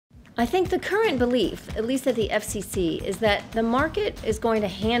I think the current belief, at least at the FCC, is that the market is going to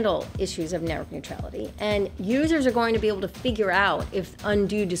handle issues of network neutrality, and users are going to be able to figure out if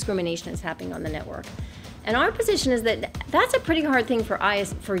undue discrimination is happening on the network. And our position is that that's a pretty hard thing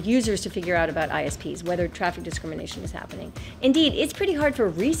for users to figure out about ISPs, whether traffic discrimination is happening. Indeed, it's pretty hard for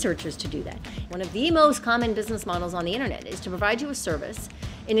researchers to do that. One of the most common business models on the internet is to provide you a service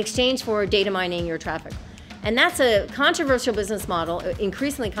in exchange for data mining your traffic. And that's a controversial business model,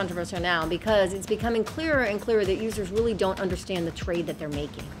 increasingly controversial now, because it's becoming clearer and clearer that users really don't understand the trade that they're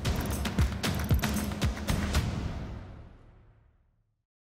making.